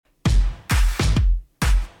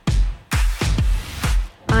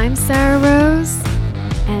I'm Sarah Rose,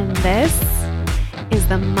 and this is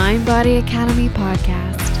the Mind Body Academy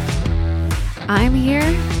podcast. I'm here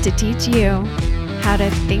to teach you how to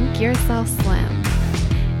think yourself slim.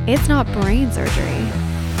 It not brain surgery,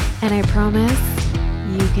 and I promise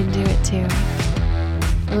you can do it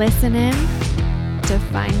too. Listen in to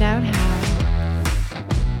find out how.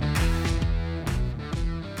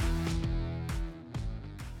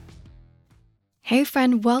 Hey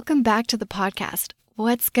friend, welcome back to the podcast.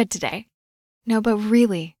 What's good today? No, but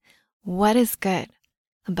really, what is good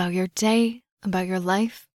about your day, about your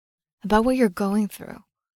life, about what you're going through?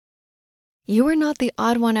 You are not the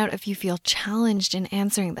odd one out if you feel challenged in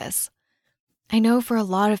answering this. I know for a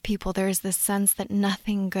lot of people, there is this sense that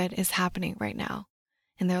nothing good is happening right now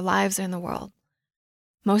in their lives or in the world.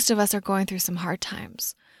 Most of us are going through some hard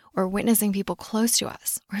times or witnessing people close to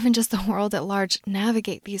us or even just the world at large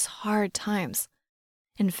navigate these hard times.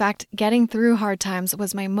 In fact, getting through hard times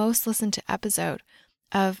was my most listened to episode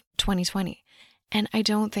of 2020, and I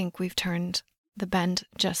don't think we've turned the bend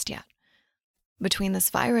just yet. Between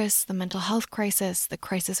this virus, the mental health crisis, the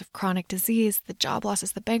crisis of chronic disease, the job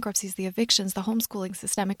losses, the bankruptcies, the evictions, the homeschooling,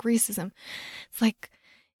 systemic racism, it's like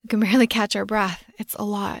we can barely catch our breath. It's a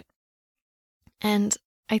lot. And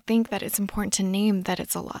I think that it's important to name that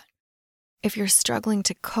it's a lot. If you're struggling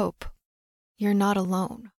to cope, you're not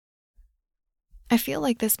alone. I feel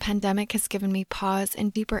like this pandemic has given me pause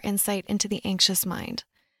and deeper insight into the anxious mind,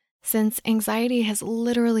 since anxiety has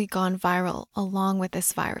literally gone viral along with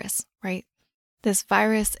this virus, right? This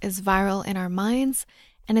virus is viral in our minds,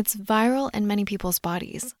 and it's viral in many people's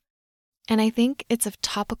bodies. And I think it's of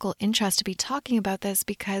topical interest to be talking about this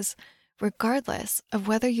because regardless of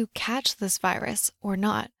whether you catch this virus or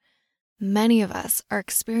not, many of us are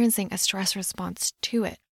experiencing a stress response to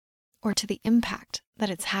it or to the impact that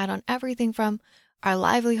it's had on everything from our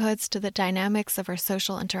livelihoods to the dynamics of our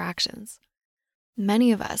social interactions.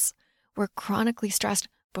 Many of us were chronically stressed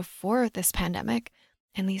before this pandemic,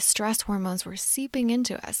 and these stress hormones were seeping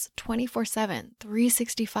into us 24/7,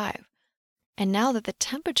 365. And now that the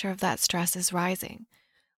temperature of that stress is rising,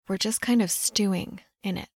 we're just kind of stewing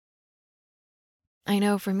in it. I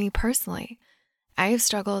know for me personally, I have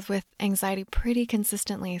struggled with anxiety pretty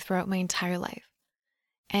consistently throughout my entire life.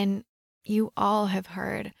 And you all have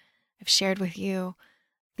heard, I've shared with you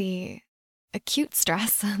the acute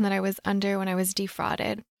stress that I was under when I was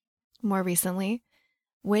defrauded more recently,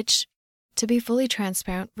 which, to be fully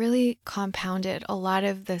transparent, really compounded a lot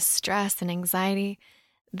of the stress and anxiety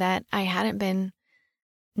that I hadn't been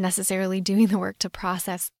necessarily doing the work to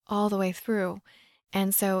process all the way through.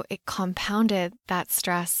 And so it compounded that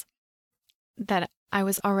stress that I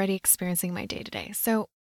was already experiencing my day to day. So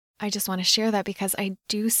I just want to share that because I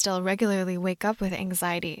do still regularly wake up with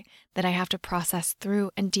anxiety that I have to process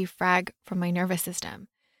through and defrag from my nervous system.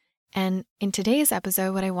 And in today's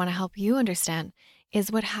episode, what I want to help you understand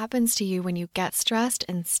is what happens to you when you get stressed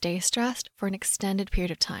and stay stressed for an extended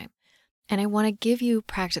period of time. And I want to give you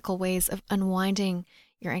practical ways of unwinding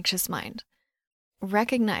your anxious mind.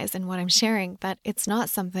 Recognize in what I'm sharing that it's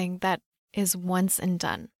not something that is once and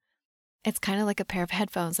done. It's kind of like a pair of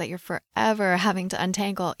headphones that you're forever having to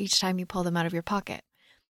untangle each time you pull them out of your pocket.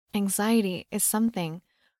 Anxiety is something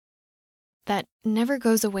that never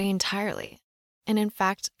goes away entirely. And in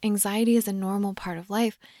fact, anxiety is a normal part of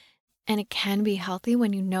life, and it can be healthy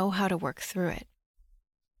when you know how to work through it.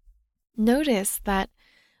 Notice that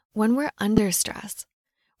when we're under stress,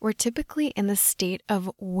 we're typically in the state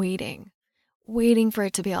of waiting for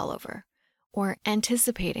it to be all over, or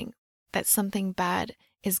anticipating that something bad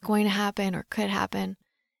is going to happen or could happen.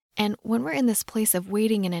 And when we're in this place of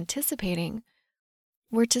waiting and anticipating,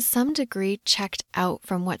 we're to some degree checked out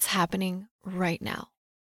from what's happening right now.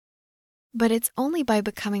 But it's only by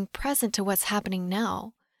becoming present to what's happening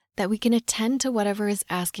now that we can attend to whatever is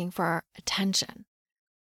asking for our attention.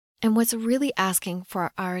 And what's really asking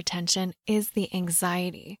for our attention is the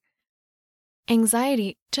anxiety.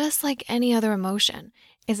 Anxiety, just like any other emotion,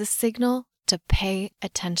 is a signal to pay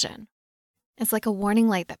attention. It's like a warning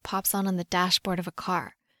light that pops on the dashboard of a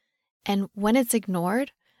car. And when it's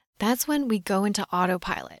ignored, that's when we go into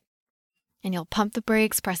autopilot. And you'll pump the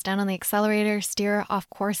brakes, press down on the accelerator, steer off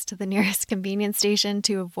course to the nearest convenience station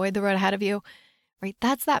to avoid the road ahead of you, right?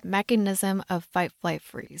 That's that mechanism of fight, flight,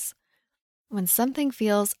 freeze. When something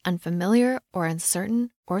feels unfamiliar or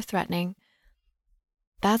uncertain or threatening,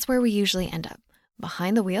 that's where we usually end up,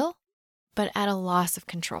 behind the wheel, but at a loss of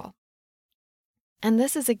control. And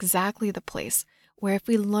this is exactly the place where if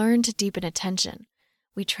we learn to deepen attention,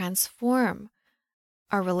 we transform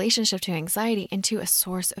our relationship to anxiety into a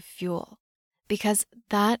source of fuel, because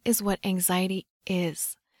that is what anxiety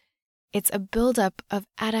is. It's a buildup of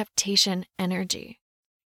adaptation energy.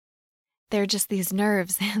 They're just these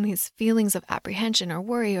nerves and these feelings of apprehension or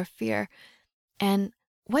worry or fear. And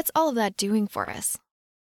what's all of that doing for us?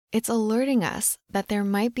 It's alerting us that there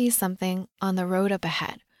might be something on the road up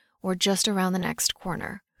ahead or just around the next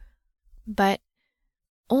corner. But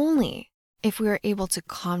only if we are able to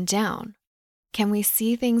calm down can we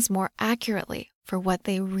see things more accurately for what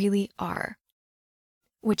they really are,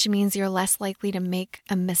 which means you're less likely to make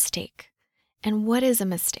a mistake. And what is a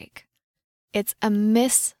mistake? It's a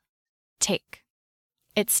mistake.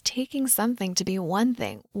 It's taking something to be one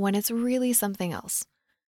thing when it's really something else.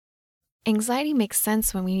 Anxiety makes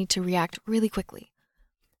sense when we need to react really quickly.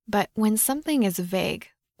 But when something is vague,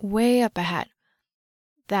 way up ahead,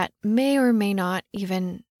 that may or may not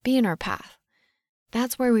even be in our path,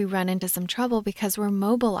 that's where we run into some trouble because we're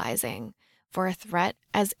mobilizing for a threat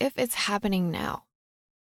as if it's happening now.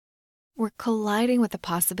 We're colliding with the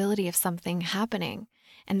possibility of something happening,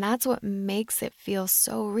 and that's what makes it feel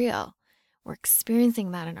so real. We're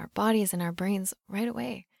experiencing that in our bodies and our brains right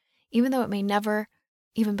away, even though it may never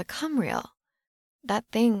even become real. That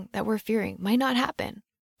thing that we're fearing might not happen,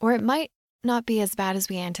 or it might not be as bad as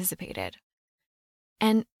we anticipated.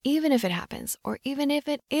 And even if it happens, or even if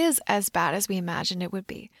it is as bad as we imagined it would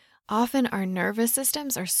be, often our nervous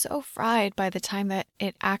systems are so fried by the time that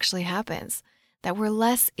it actually happens that we're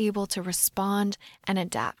less able to respond and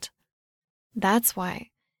adapt. That's why,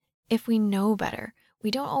 if we know better, we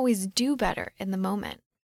don't always do better in the moment.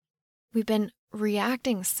 We've been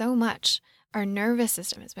reacting so much, our nervous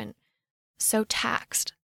system has been so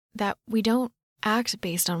taxed that we don't act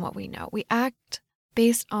based on what we know. We act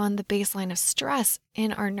based on the baseline of stress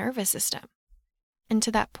in our nervous system. And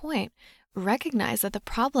to that point, recognize that the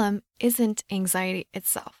problem isn't anxiety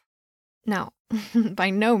itself. Now, by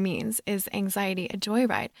no means is anxiety a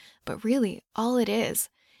joyride, but really all it is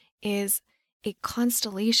a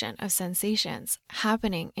constellation of sensations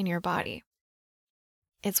happening in your body.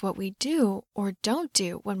 It's what we do or don't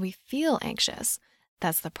do when we feel anxious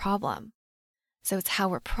that's the problem. So it's how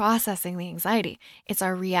we're processing the anxiety. It's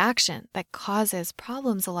our reaction that causes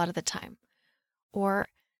problems a lot of the time. Or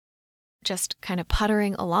just kind of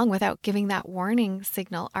puttering along without giving that warning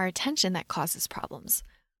signal our attention that causes problems,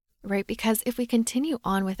 right? Because if we continue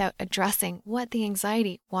on without addressing what the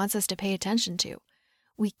anxiety wants us to pay attention to,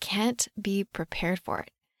 we can't be prepared for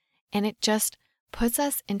it. And it just puts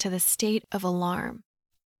us into the state of alarm.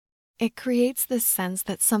 It creates this sense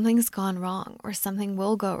that something's gone wrong or something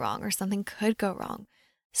will go wrong or something could go wrong.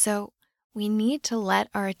 So we need to let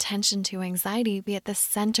our attention to anxiety be at the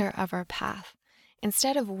center of our path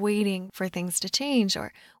instead of waiting for things to change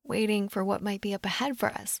or waiting for what might be up ahead for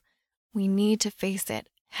us. We need to face it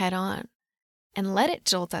head on and let it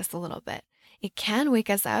jolt us a little bit. It can wake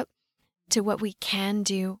us up to what we can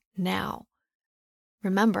do now.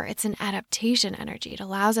 Remember, it's an adaptation energy. It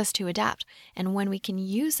allows us to adapt. And when we can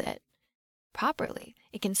use it properly,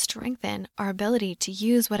 it can strengthen our ability to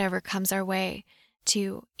use whatever comes our way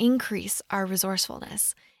to increase our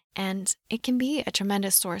resourcefulness. And it can be a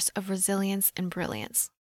tremendous source of resilience and brilliance.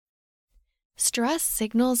 Stress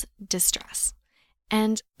signals distress.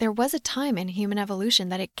 And there was a time in human evolution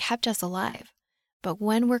that it kept us alive. But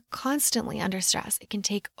when we're constantly under stress, it can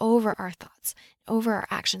take over our thoughts, over our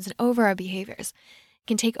actions, and over our behaviors. It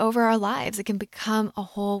can take over our lives. It can become a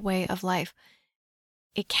whole way of life.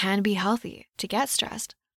 It can be healthy to get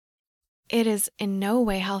stressed. It is in no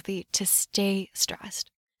way healthy to stay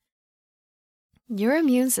stressed. Your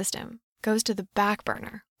immune system goes to the back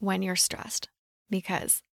burner when you're stressed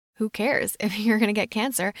because who cares if you're going to get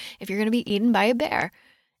cancer, if you're going to be eaten by a bear?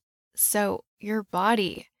 So your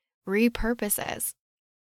body repurposes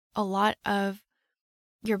a lot of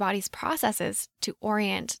your body's processes to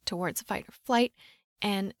orient towards fight or flight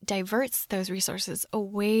and diverts those resources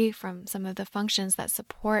away from some of the functions that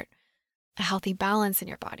support a healthy balance in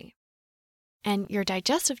your body. And your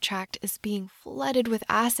digestive tract is being flooded with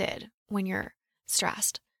acid when you're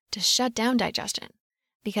stressed to shut down digestion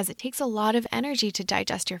because it takes a lot of energy to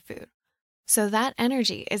digest your food. So that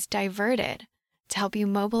energy is diverted to help you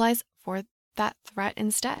mobilize for that threat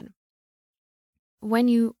instead. When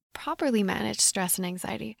you properly manage stress and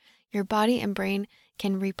anxiety, your body and brain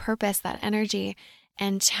can repurpose that energy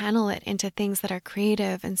and channel it into things that are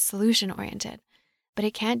creative and solution-oriented. But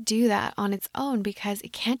it can't do that on its own because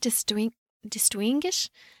it can't distinguish.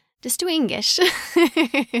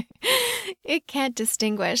 It can't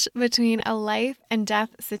distinguish between a life and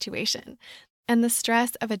death situation and the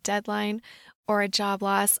stress of a deadline or a job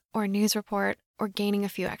loss or a news report or gaining a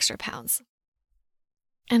few extra pounds.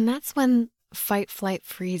 And that's when fight, flight,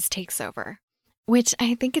 freeze takes over. which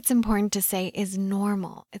I think it's important to say is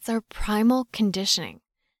normal. It's our primal conditioning.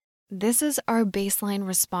 This is our baseline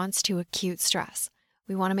response to acute stress.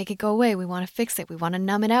 We want to make it go away. We want to fix it. We want to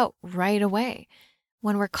numb it out right away.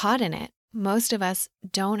 When we're caught in it, most of us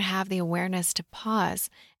don't have the awareness to pause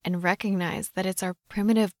and recognize that it's our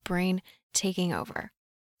primitive brain taking over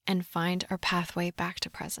and find our pathway back to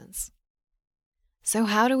presence. So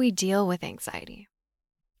how do we deal with anxiety?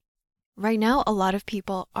 Right now, a lot of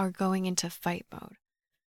people are going into fight mode.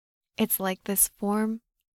 It's like this form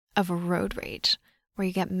of road rage where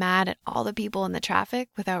you get mad at all the people in the traffic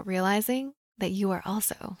without realizing that you are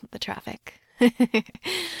also the traffic.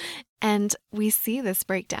 And we see this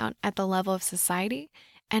breakdown at the level of society,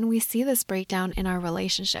 and we see this breakdown in our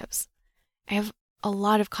relationships. I have a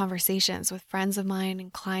lot of conversations with friends of mine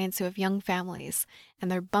and clients who have young families, and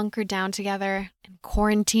they're bunkered down together and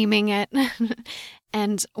quarantining it.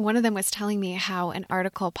 And one of them was telling me how an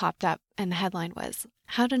article popped up and the headline was,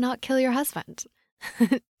 "How to Not Kill Your Husband."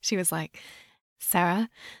 She was like, "Sarah,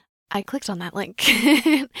 I clicked on that link."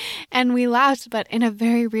 And we laughed, but in a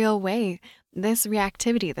very real way. This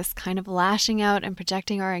reactivity, this kind of lashing out and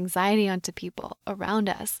projecting our anxiety onto people around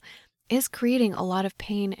us, is creating a lot of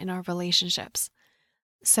pain in our relationships.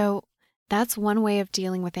 So that's one way of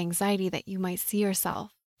dealing with anxiety that you might see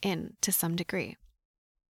yourself in to some degree.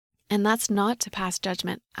 And that's not to pass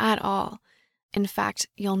judgment at all. In fact,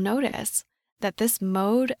 you'll notice that this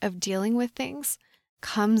mode of dealing with things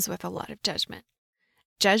comes with a lot of judgment.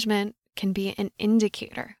 Judgment can be an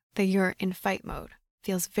indicator that you're in fight mode.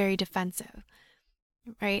 Feels very defensive,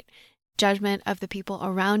 right? Judgment of the people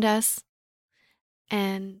around us.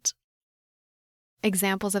 And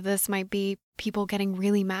examples of this might be people getting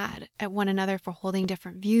really mad at one another for holding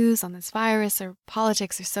different views on this virus or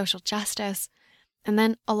politics or social justice. And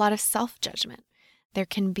then a lot of self-judgment. There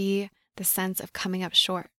can be the sense of coming up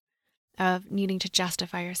short, of needing to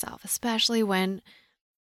justify yourself, especially when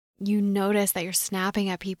you notice that you're snapping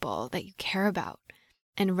at people that you care about,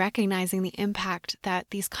 and recognizing the impact that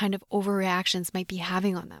these kind of overreactions might be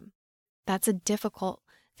having on them. That's a difficult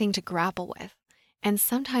thing to grapple with. And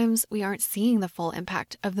sometimes we aren't seeing the full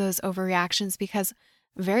impact of those overreactions because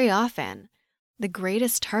very often the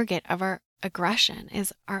greatest target of our aggression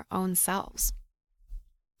is our own selves.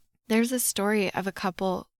 There's a story of a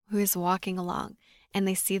couple who is walking along and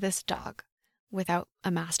they see this dog without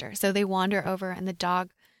a master. So they wander over and the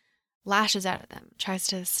dog lashes out at them, tries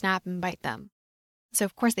to snap and bite them. So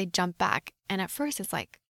of course they jump back, and at first it's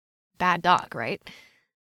like, bad dog, right?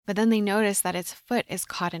 But then they notice that its foot is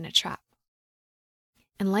caught in a trap.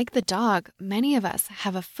 And like the dog, many of us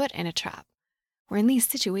have a foot in a trap. We're in these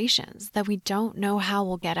situations that we don't know how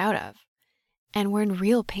we'll get out of, and we're in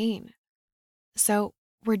real pain. So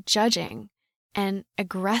we're judging and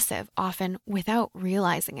aggressive often without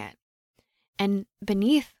realizing it. And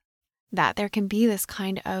beneath that, there can be this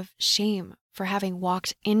kind of shame for having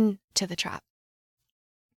walked into the trap.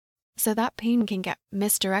 So that pain can get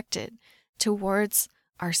misdirected towards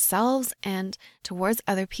ourselves and towards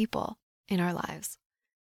other people in our lives.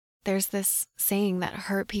 There's this saying that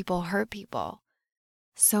hurt people hurt people.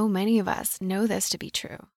 So many of us know this to be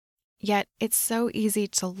true. Yet it's so easy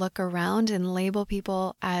to look around and label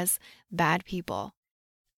people as bad people.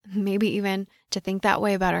 Maybe even to think that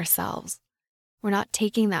way about ourselves. We're not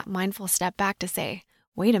taking that mindful step back to say,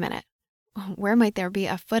 wait a minute, where might there be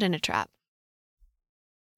a foot in a trap?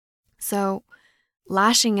 So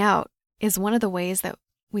lashing out is one of the ways that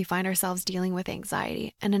we find ourselves dealing with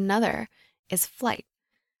anxiety. And another is flight.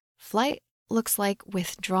 Flight looks like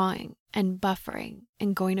withdrawing and buffering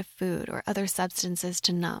and going to food or other substances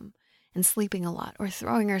to numb and sleeping a lot or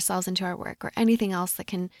throwing ourselves into our work or anything else that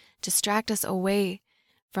can distract us away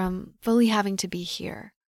from fully having to be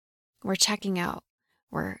here. We're checking out,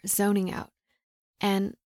 we're zoning out.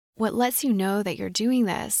 And what lets you know that you're doing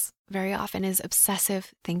this very often is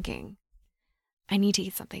obsessive thinking. I need to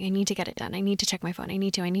eat something. I need to get it done. I need to check my phone. I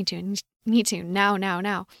need to,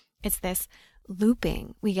 now. It's this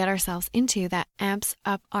looping we get ourselves into that amps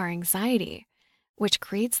up our anxiety, which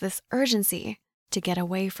creates this urgency to get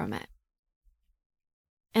away from it.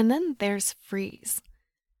 And then there's freeze,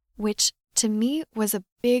 which to me was a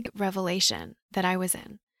big revelation that I was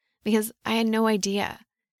in because I had no idea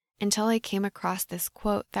until I came across this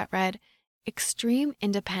quote that read, "Extreme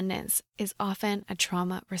independence is often a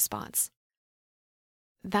trauma response."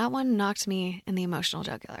 That one knocked me in the emotional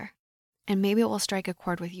jugular, and maybe it will strike a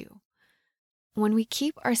chord with you. When we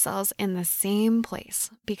keep ourselves in the same place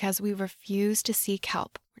because we refuse to seek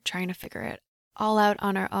help, we're trying to figure it all out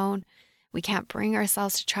on our own, we can't bring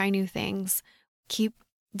ourselves to try new things, keep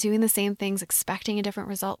doing the same things, expecting a different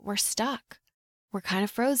result, we're stuck. We're kind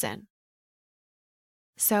of frozen.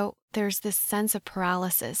 So there's this sense of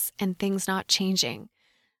paralysis and things not changing.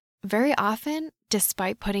 Very often,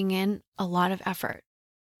 despite putting in a lot of effort,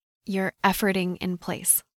 you're efforting in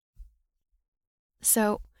place.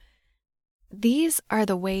 So these are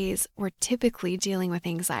the ways we're typically dealing with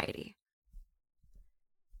anxiety.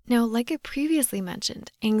 Now, like I previously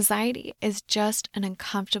mentioned, anxiety is just an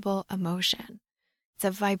uncomfortable emotion. It's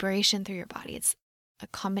a vibration through your body. It's a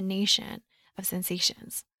combination of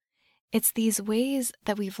sensations. It's these ways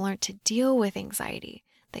that we've learned to deal with anxiety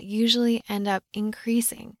that usually end up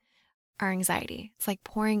increasing our anxiety. It's like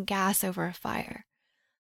pouring gas over a fire.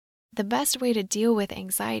 The best way to deal with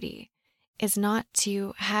anxiety is not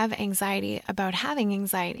to have anxiety about having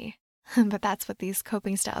anxiety, but that's what these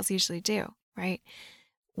coping styles usually do, right?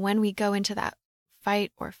 When we go into that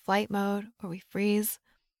fight or flight mode, or we freeze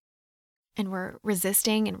and we're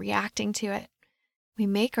resisting and reacting to it, we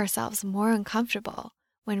make ourselves more uncomfortable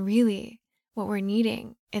when really what we're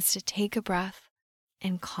needing is to take a breath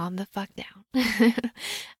and calm the fuck down.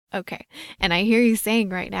 Okay, and I hear you saying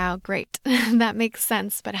right now, great, that makes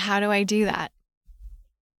sense, but how do I do that?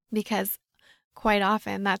 Because quite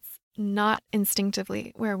often that's not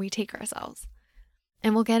instinctively where we take ourselves.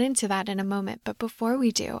 And we'll get into that in a moment, but before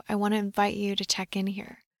we do, I want to invite you to check in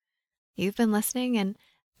here. You've been listening, and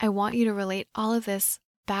I want you to relate all of this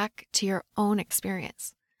back to your own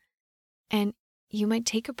experience. And you might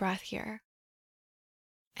take a breath here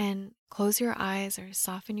and close your eyes or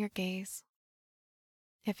soften your gaze,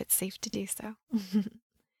 if it's safe to do so.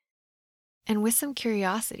 And with some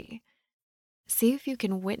curiosity, see if you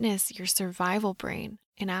can witness your survival brain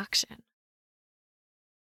in action.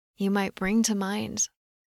 You might bring to mind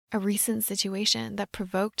a recent situation that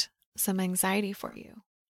provoked some anxiety for you,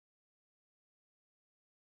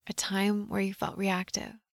 a time where you felt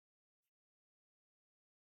reactive.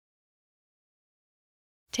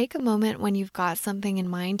 Take a moment when you've got something in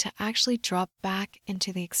mind to actually drop back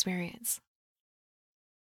into the experience.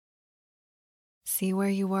 See where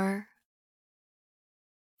you were.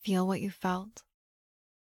 Feel what you felt.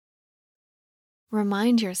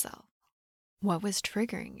 Remind yourself what was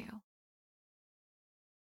triggering you.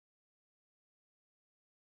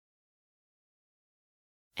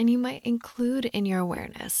 And you might include in your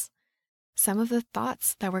awareness some of the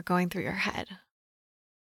thoughts that were going through your head.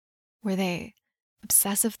 Were they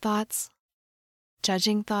obsessive thoughts,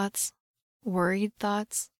 judging thoughts, worried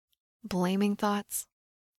thoughts, blaming thoughts?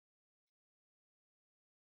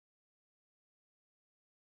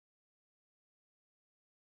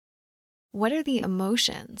 What are the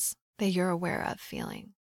emotions that you're aware of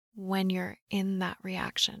feeling when you're in that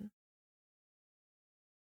reaction?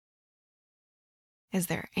 Is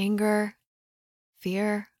there anger,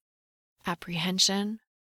 fear, apprehension,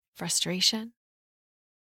 frustration?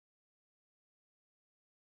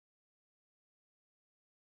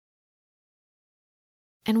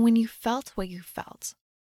 And when you felt what you felt,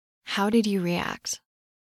 how did you react?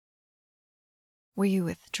 Were you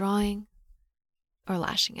withdrawing or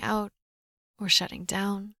lashing out or shutting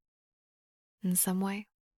down in some way?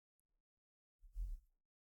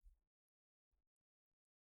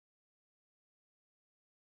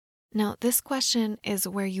 Now, this question is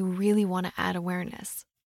where you really want to add awareness.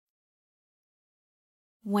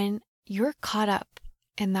 When you're caught up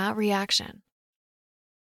in that reaction,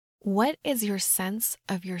 what is your sense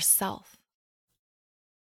of yourself?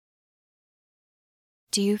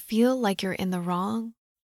 Do you feel like you're in the wrong?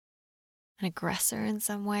 An aggressor in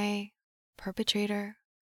some way? Perpetrator?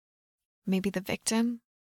 Maybe the victim?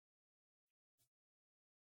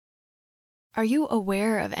 Are you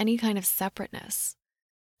aware of any kind of separateness,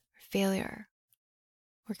 or failure,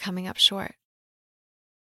 or coming up short?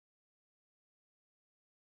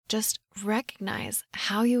 Just recognize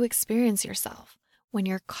how you experience yourself when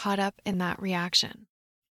you're caught up in that reaction.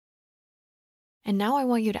 And now I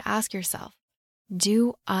want you to ask yourself,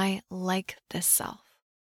 do I like this self?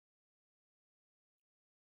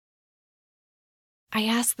 I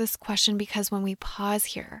ask this question because when we pause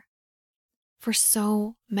here, for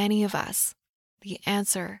so many of us, the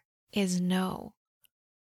answer is no.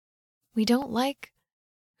 We don't like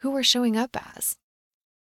who we're showing up as,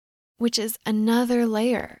 which is another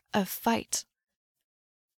layer of fight.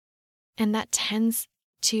 And that tends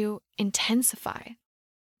to intensify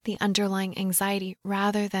the underlying anxiety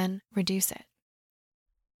rather than reduce it.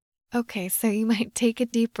 Okay, so you might take a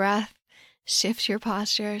deep breath, shift your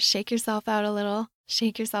posture, shake yourself out a little,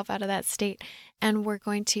 shake yourself out of that state, and we're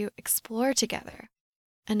going to explore together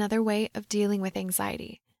another way of dealing with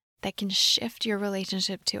anxiety that can shift your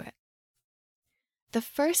relationship to it. The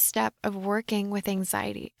first step of working with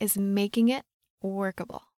anxiety is making it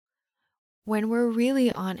workable. when we're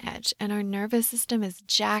really on edge and our nervous system is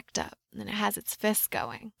jacked up and it has its fists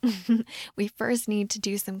going, we first need to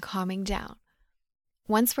do some calming down.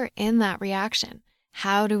 Once we're in that reaction,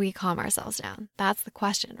 how do we calm ourselves down? That's the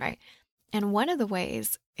question, right? And one of the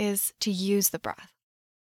ways is to use the breath.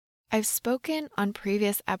 I've spoken on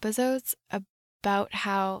previous episodes about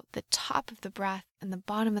how the top of the breath and the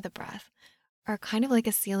bottom of the breath are kind of like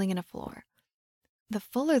a ceiling and a floor. The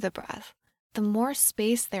fuller the breath, the more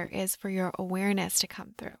space there is for your awareness to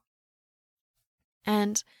come through.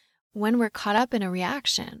 And when we're caught up in a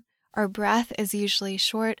reaction, our breath is usually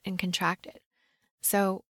short and contracted.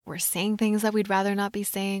 So we're saying things that we'd rather not be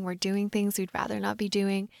saying, we're doing things we'd rather not be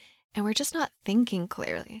doing, and we're just not thinking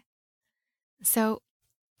clearly. So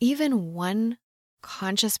even one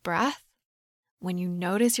conscious breath, when you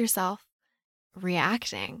notice yourself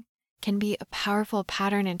reacting, can be a powerful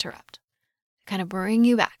pattern interrupt. Kind of bring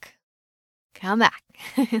you back, come back,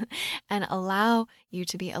 and allow you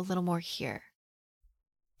to be a little more here.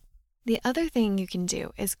 The other thing you can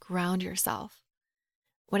do is ground yourself.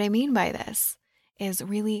 What I mean by this is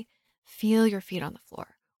really feel your feet on the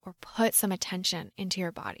floor or put some attention into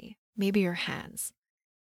your body, maybe your hands,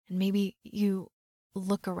 and maybe you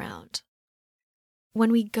look around.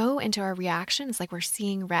 When we go into our reaction, it's like we're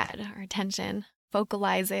seeing red. Our attention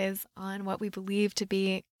focalizes on what we believe to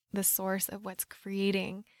be the source of what's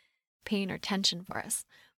creating pain or tension for us.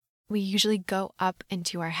 We usually go up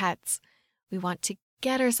into our heads. We want to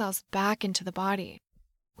get ourselves back into the body.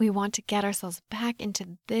 We want to get ourselves back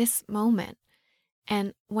into this moment.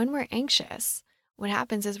 And when we're anxious, what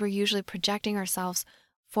happens is we're usually projecting ourselves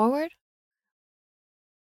forward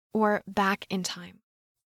or back in time.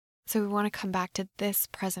 So we want to come back to this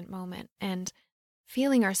present moment, and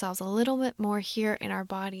feeling ourselves a little bit more here in our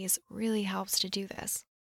bodies really helps to do this.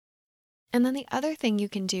 And then the other thing you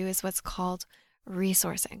can do is what's called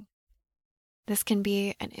resourcing. This can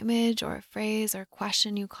be an image or a phrase or a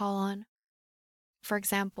question you call on. For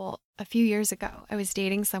example, a few years ago, I was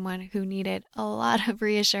dating someone who needed a lot of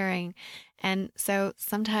reassuring. And so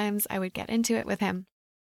sometimes I would get into it with him.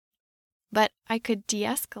 But I could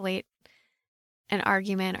de-escalate an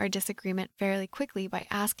argument or disagreement fairly quickly by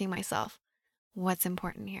asking myself, what's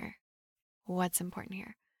important here? What's important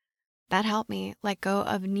here? That helped me let go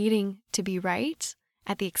of needing to be right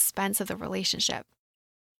at the expense of the relationship.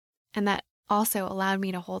 And that also allowed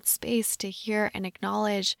me to hold space to hear and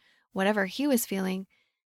acknowledge whatever he was feeling,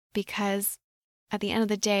 because at the end of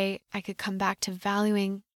the day, I could come back to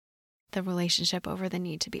valuing the relationship over the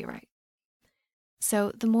need to be right.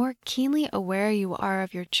 So the more keenly aware you are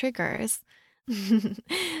of your triggers,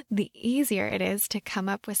 the easier it is to come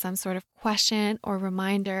up with some sort of question or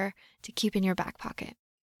reminder to keep in your back pocket.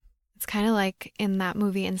 It's kind of like in that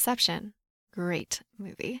movie Inception, great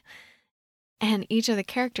movie. And each of the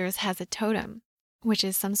characters has a totem, which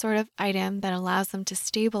is some sort of item that allows them to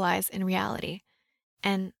stabilize in reality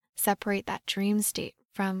and separate that dream state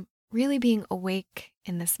from really being awake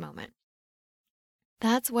in this moment.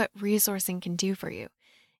 That's what resourcing can do for you.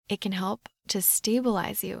 It can help to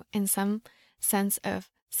stabilize you in some sense of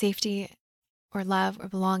safety or love or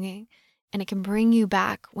belonging, and it can bring you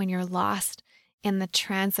back when you're lost in the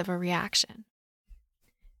trance of a reaction.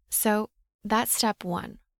 So that's step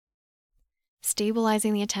one.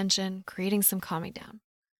 Stabilizing the attention, creating some calming down.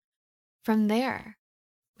 From there,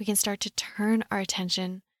 we can start to turn our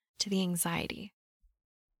attention to the anxiety.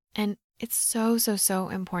 And it's so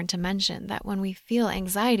important to mention that when we feel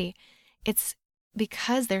anxiety, it's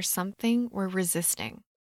because there's something we're resisting.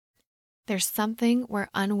 There's something we're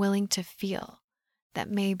unwilling to feel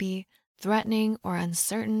that may be threatening or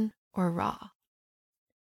uncertain or raw.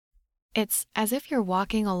 It's as if you're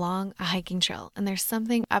walking along a hiking trail and there's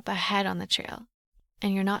something up ahead on the trail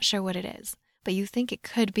and you're not sure what it is, but you think it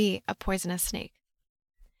could be a poisonous snake.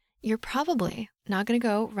 You're probably not going to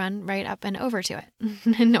go run right up and over to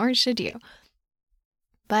it, nor should you.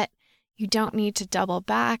 But you don't need to double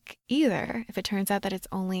back either if it turns out that it's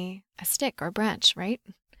only a stick or branch, right?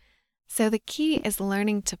 So the key is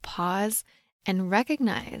learning to pause and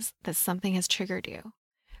recognize that something has triggered you.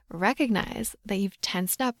 Recognize that you've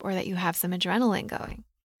tensed up or that you have some adrenaline going.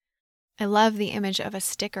 I love the image of a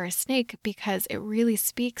stick or a snake because it really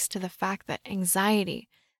speaks to the fact that anxiety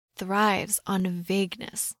thrives on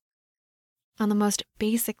vagueness. On the most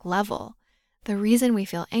basic level, the reason we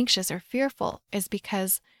feel anxious or fearful is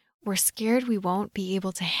because we're scared we won't be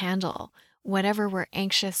able to handle whatever we're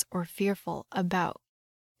anxious or fearful about.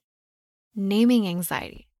 Naming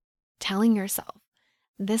anxiety, telling yourself,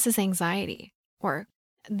 this is anxiety, or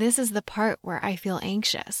this is the part where I feel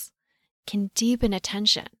anxious, can deepen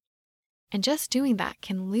attention. And just doing that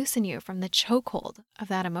can loosen you from the chokehold of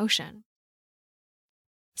that emotion.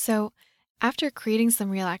 So after creating some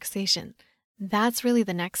relaxation, that's really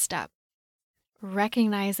the next step,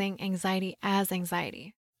 recognizing anxiety as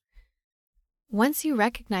anxiety. Once you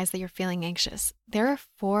recognize that you're feeling anxious, there are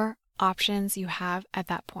 4 options you have at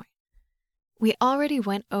that point. We already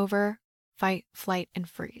went over fight, flight, and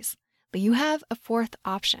freeze, but you have a 4th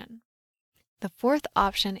option. The 4th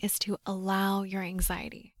option is to allow your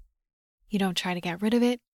anxiety. You don't try to get rid of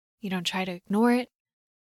it. You don't try to ignore it.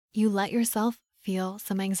 You let yourself feel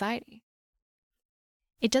some anxiety.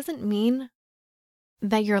 It doesn't mean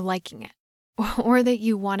that you're liking it or that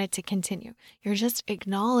you want it to continue. You're just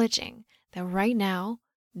acknowledging that right now,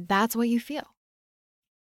 that's what you feel.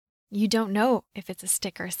 You don't know if it's a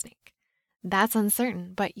stick or a snake. That's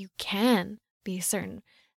uncertain, but you can be certain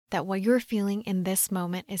that what you're feeling in this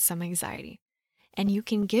moment is some anxiety. And you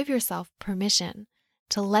can give yourself permission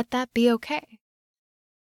to let that be okay.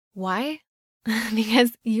 Why?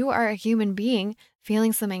 Because you are a human being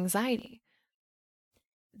feeling some anxiety.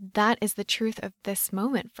 That is the truth of this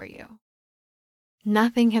moment for you.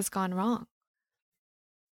 Nothing has gone wrong.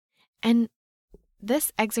 And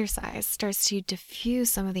this exercise starts to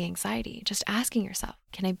diffuse some of the anxiety, just asking yourself,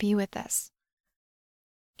 can I be with this?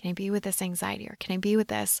 Can I be with this anxiety, or can I be with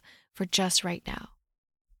this for just right now?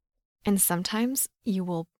 And sometimes you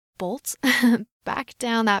will bolt back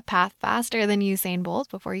down that path faster than Usain Bolt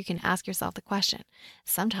before you can ask yourself the question.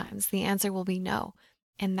 Sometimes the answer will be no,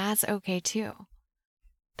 and that's okay too.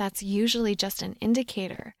 That's usually just an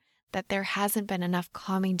indicator that there hasn't been enough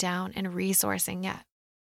calming down and resourcing yet.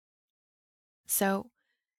 So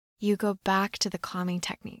you go back to the calming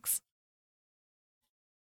techniques.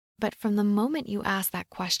 But from the moment you ask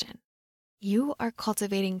that question, you are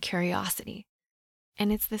cultivating curiosity.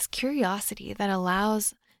 And it's this curiosity that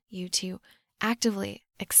allows you to actively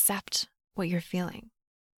accept what you're feeling.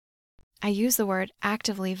 I use the word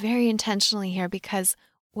actively very intentionally here because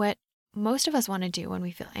what most of us want to do when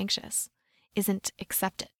we feel anxious isn't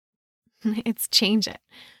accept it. It's change it.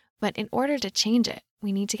 But in order to change it,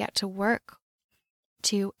 we need to get to work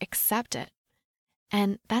to accept it.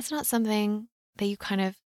 And that's not something that you kind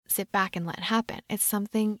of sit back and let happen. It's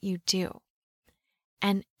something you do.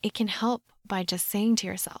 And it can help by just saying to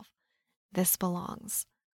yourself, this belongs,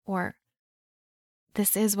 or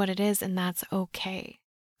this is what it is and that's okay.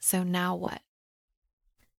 So now what?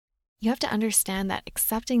 You have to understand that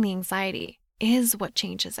accepting the anxiety is what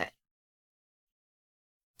changes it.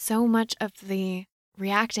 So much of the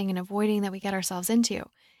reacting and avoiding that we get ourselves into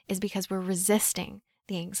is because we're resisting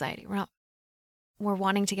the anxiety. We're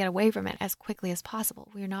wanting to get away from it as quickly as possible.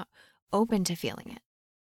 We're not open to feeling it.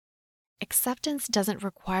 Acceptance doesn't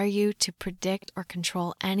require you to predict or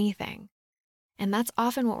control anything. And that's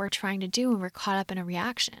often what we're trying to do when we're caught up in a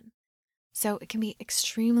reaction. So it can be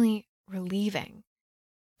extremely relieving.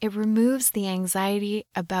 It removes the anxiety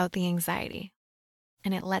about the anxiety,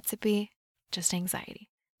 and it lets it be just anxiety,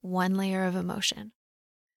 one layer of emotion.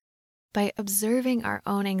 By observing our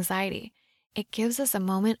own anxiety, it gives us a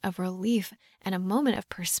moment of relief and a moment of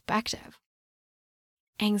perspective.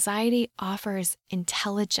 Anxiety offers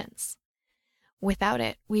intelligence. Without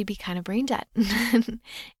it, we'd be kind of brain dead.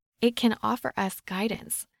 It can offer us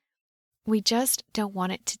guidance. We just don't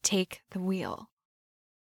want it to take the wheel.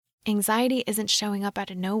 Anxiety isn't showing up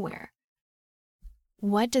out of nowhere.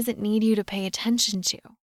 What does it need you to pay attention to?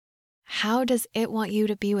 How does it want you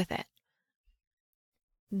to be with it?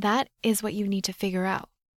 That is what you need to figure out,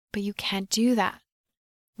 but you can't do that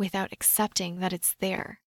without accepting that it's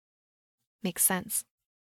there. Makes sense?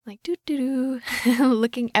 Like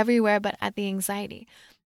looking everywhere but at the anxiety.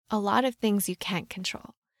 A lot of things you can't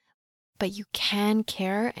control, but you can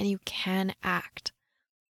care and you can act.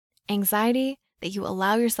 Anxiety that you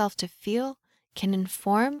allow yourself to feel can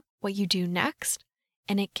inform what you do next,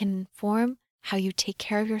 and it can inform how you take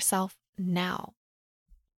care of yourself now.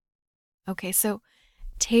 Okay, so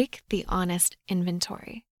take the honest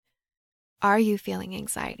inventory. Are you feeling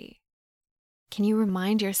anxiety? Can you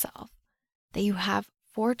remind yourself that you have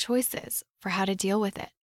 4 choices for how to deal with it,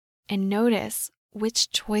 and notice which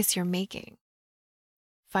choice you're making?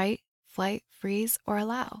 Fight, flight, freeze, or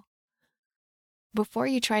allow? Before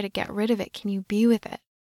you try to get rid of it, can you be with it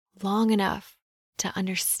long enough to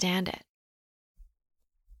understand it?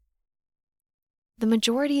 The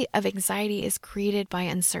majority of anxiety is created by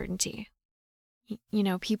uncertainty. You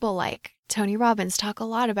know, people like Tony Robbins talk a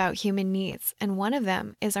lot about human needs, and one of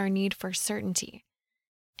them is our need for certainty.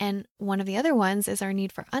 And one of the other ones is our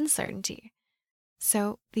need for uncertainty.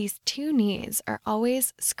 So these 2 needs are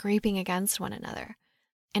always scraping against one another.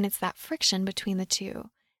 And it's that friction between the 2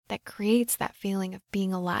 that creates that feeling of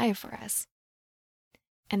being alive for us.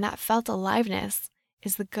 And that felt aliveness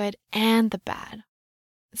is the good and the bad.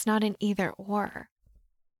 It's not an either or.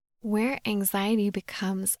 Where anxiety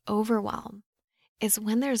becomes overwhelm is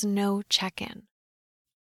when there's no check-in.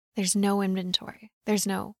 There's no inventory. There's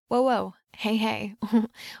no, whoa, hey,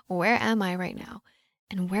 where am I right now?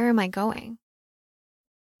 And where am I going?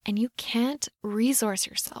 And you can't resource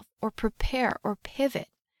yourself or prepare or pivot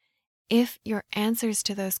if your answers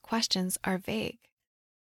to those questions are vague.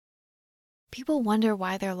 People wonder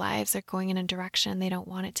why their lives are going in a direction they don't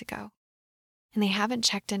want it to go, and they haven't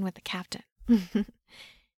checked in with the captain.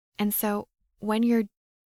 And so when you're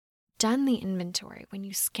done the inventory, when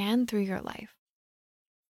you scan through your life,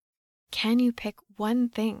 can you pick one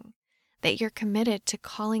thing that you're committed to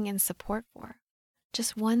calling in support for?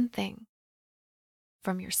 Just one thing,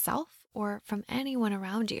 from yourself or from anyone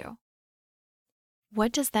around you.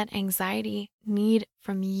 What does that anxiety need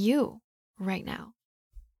from you right now?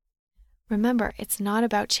 Remember, it's not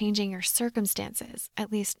about changing your circumstances,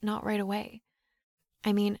 at least not right away.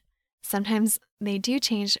 I mean, sometimes they do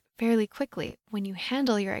change fairly quickly when you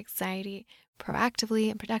handle your anxiety proactively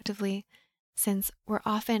and productively, since we're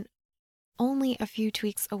often only a few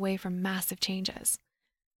tweaks away from massive changes.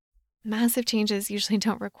 Massive changes usually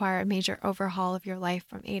don't require a major overhaul of your life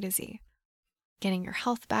from A to Z. Getting your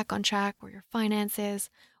health back on track, or your finances,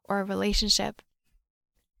 or a relationship.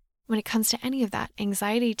 When it comes to any of that,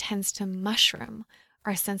 anxiety tends to mushroom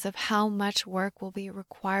our sense of how much work will be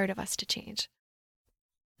required of us to change.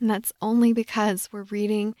 And that's only because we're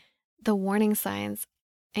reading the warning signs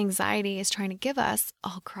anxiety is trying to give us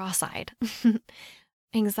all cross-eyed.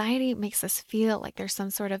 Anxiety makes us feel like there's some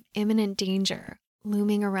sort of imminent danger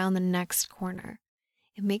looming around the next corner.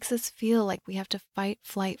 It makes us feel like we have to fight,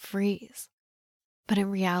 flight, freeze. But in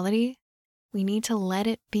reality, we need to let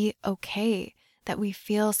it be okay that we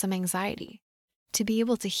feel some anxiety, to be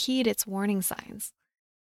able to heed its warning signs,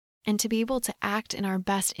 and to be able to act in our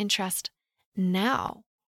best interest now.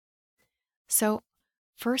 So,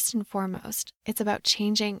 first and foremost, it's about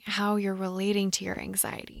changing how you're relating to your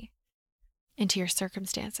anxiety and to your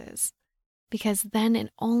circumstances, because then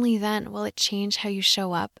and only then will it change how you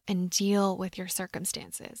show up and deal with your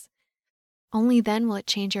circumstances. Only then will it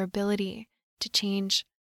change your ability to change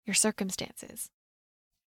your circumstances.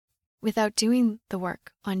 Without doing the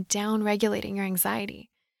work on down-regulating your anxiety,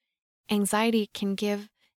 anxiety can give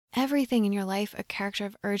everything in your life a character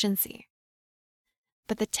of urgency.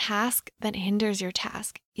 But the task that hinders your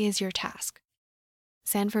task is your task.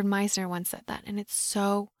 Sanford Meisner once said that, and it's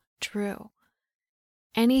so true.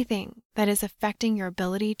 Anything that is affecting your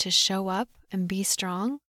ability to show up and be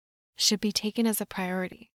strong should be taken as a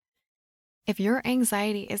priority. If your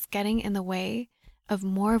anxiety is getting in the way of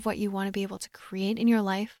more of what you want to be able to create in your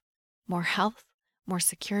life, more health, more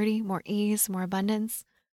security, more ease, more abundance,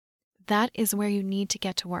 that is where you need to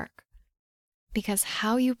get to work. Because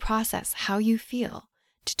how you process, how you feel,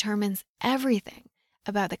 determines everything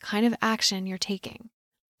about the kind of action you're taking,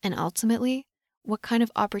 and ultimately, what kind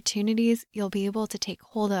of opportunities you'll be able to take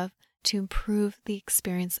hold of to improve the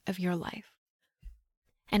experience of your life.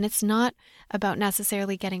 And it's not about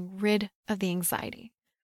necessarily getting rid of the anxiety.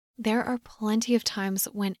 There are plenty of times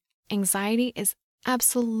when anxiety is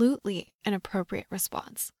absolutely an appropriate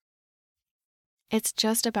response. It's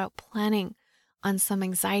just about planning on some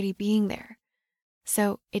anxiety being there,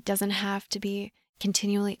 so it doesn't have to be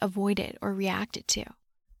continually avoided or reacted to.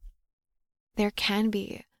 There can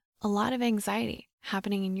be a lot of anxiety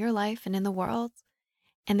happening in your life and in the world,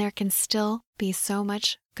 and there can still be so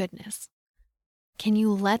much goodness. Can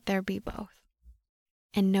you let there be both?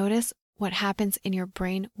 And notice what happens in your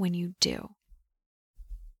brain when you do.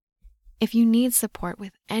 If you need support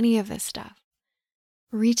with any of this stuff,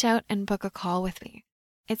 reach out and book a call with me.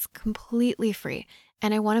 It's completely free,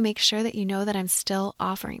 and I want to make sure that you know that I'm still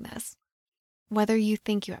offering this. Whether you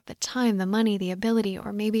think you have the time, the money, the ability,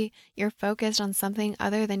 or maybe you're focused on something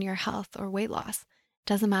other than your health or weight loss,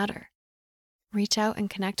 doesn't matter. Reach out and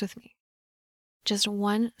connect with me. Just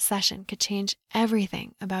one session could change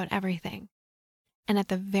everything about everything. And at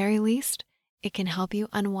the very least, it can help you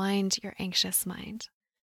unwind your anxious mind.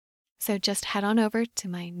 So just head on over to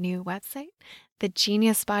my new website,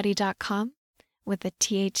 thegeniusbody.com with the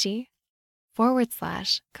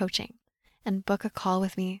THE/coaching, and book a call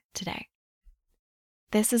with me today.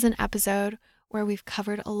 This is an episode where we've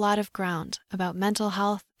covered a lot of ground about mental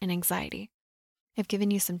health and anxiety. I've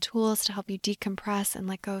given you some tools to help you decompress and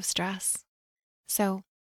let go of stress. So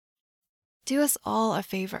do us all a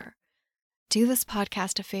favor. Do this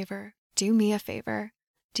podcast a favor. Do me a favor.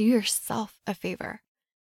 Do yourself a favor.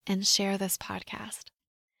 And share this podcast.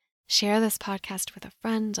 Share this podcast with a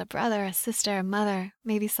friend, a brother, a sister, a mother,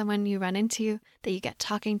 maybe someone you run into that you get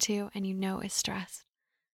talking to and you know is stressed.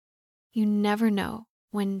 You never know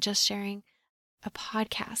when just sharing a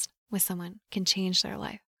podcast with someone can change their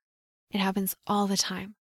life. It happens all the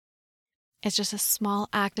time. It's just a small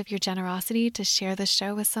act of your generosity to share the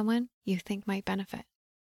show with someone you think might benefit.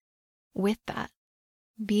 With that,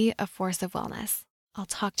 be a force of wellness. I'll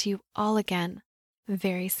talk to you all again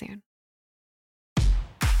very soon.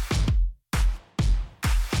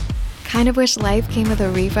 Kind of wish life came with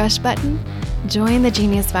a refresh button? Join the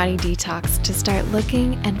Genius Body Detox to start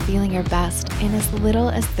looking and feeling your best in as little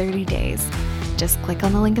as 30 days. Just click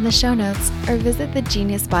on the link in the show notes or visit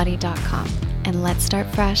thegeniusbody.com and let's start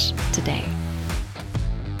fresh today.